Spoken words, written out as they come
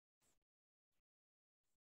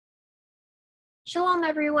Shalom,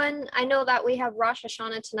 everyone. I know that we have Rosh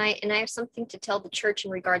Hashanah tonight, and I have something to tell the church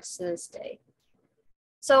in regards to this day.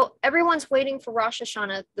 So everyone's waiting for Rosh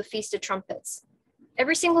Hashanah, the Feast of Trumpets.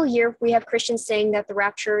 Every single year, we have Christians saying that the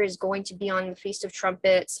rapture is going to be on the Feast of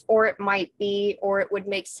Trumpets, or it might be, or it would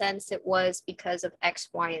make sense it was because of X,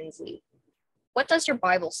 Y, and Z. What does your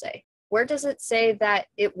Bible say? Where does it say that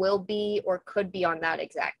it will be or could be on that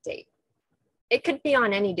exact date? It could be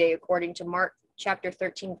on any day, according to Mark chapter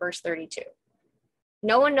 13, verse 32.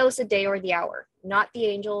 No one knows the day or the hour, not the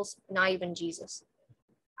angels, not even Jesus.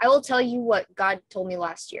 I will tell you what God told me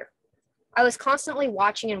last year. I was constantly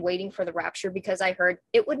watching and waiting for the rapture because I heard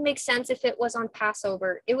it would make sense if it was on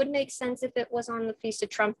Passover. It would make sense if it was on the Feast of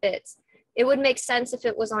Trumpets. It would make sense if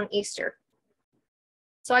it was on Easter.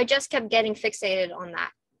 So I just kept getting fixated on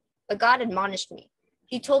that. But God admonished me.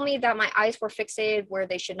 He told me that my eyes were fixated where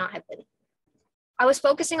they should not have been. I was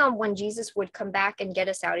focusing on when Jesus would come back and get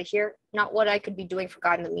us out of here, not what I could be doing for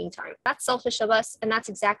God in the meantime. That's selfish of us, and that's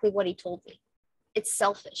exactly what he told me. It's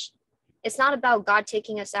selfish. It's not about God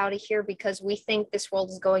taking us out of here because we think this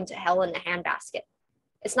world is going to hell in a handbasket.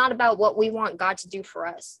 It's not about what we want God to do for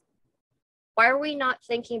us. Why are we not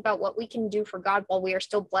thinking about what we can do for God while we are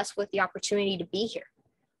still blessed with the opportunity to be here?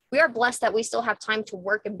 We are blessed that we still have time to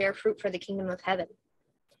work and bear fruit for the kingdom of heaven.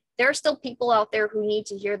 There are still people out there who need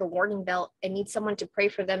to hear the warning bell and need someone to pray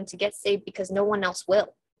for them to get saved because no one else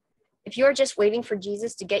will. If you are just waiting for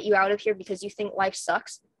Jesus to get you out of here because you think life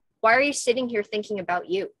sucks, why are you sitting here thinking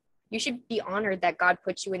about you? You should be honored that God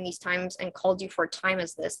put you in these times and called you for a time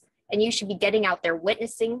as this, and you should be getting out there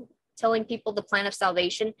witnessing, telling people the plan of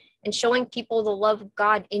salvation, and showing people the love of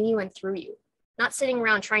God in you and through you, not sitting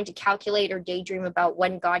around trying to calculate or daydream about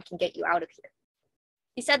when God can get you out of here.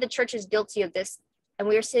 He said the church is guilty of this, and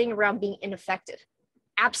we are sitting around being ineffective,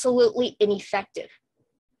 absolutely ineffective.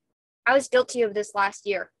 I was guilty of this last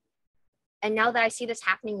year, and now that I see this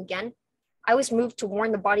happening again, I was moved to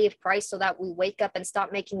warn the body of Christ so that we wake up and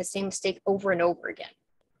stop making the same mistake over and over again.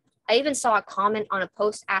 I even saw a comment on a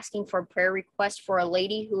post asking for a prayer request for a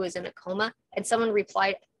lady who is in a coma, and someone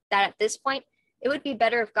replied that at this point, it would be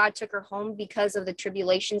better if God took her home because of the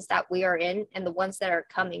tribulations that we are in and the ones that are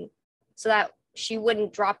coming, so that she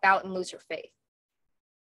wouldn't drop out and lose her faith.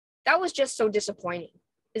 That was just so disappointing.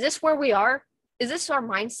 Is this where we are? Is this our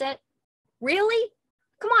mindset? Really?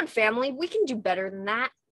 Come on, family, we can do better than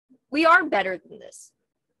that. We are better than this.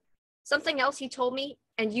 Something else he told me,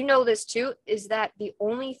 and you know this too, is that the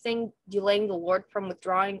only thing delaying the Lord from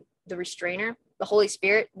withdrawing the restrainer, the Holy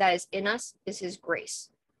Spirit that is in us, is his grace.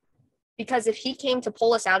 Because if he came to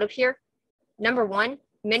pull us out of here, number one,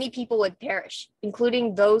 many people would perish,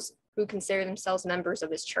 including those who consider themselves members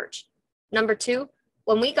of his church. Number two,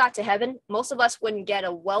 when we got to heaven, most of us wouldn't get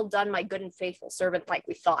a well done, my good and faithful servant like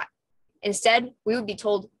we thought. Instead, we would be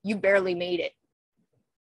told, you barely made it.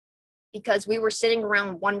 Because we were sitting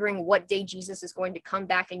around wondering what day Jesus is going to come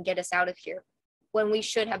back and get us out of here, when we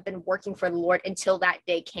should have been working for the Lord until that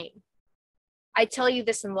day came. I tell you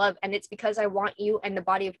this in love, and it's because I want you and the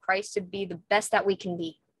body of Christ to be the best that we can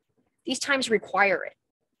be. These times require it.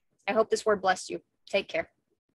 I hope this word blessed you. Take care.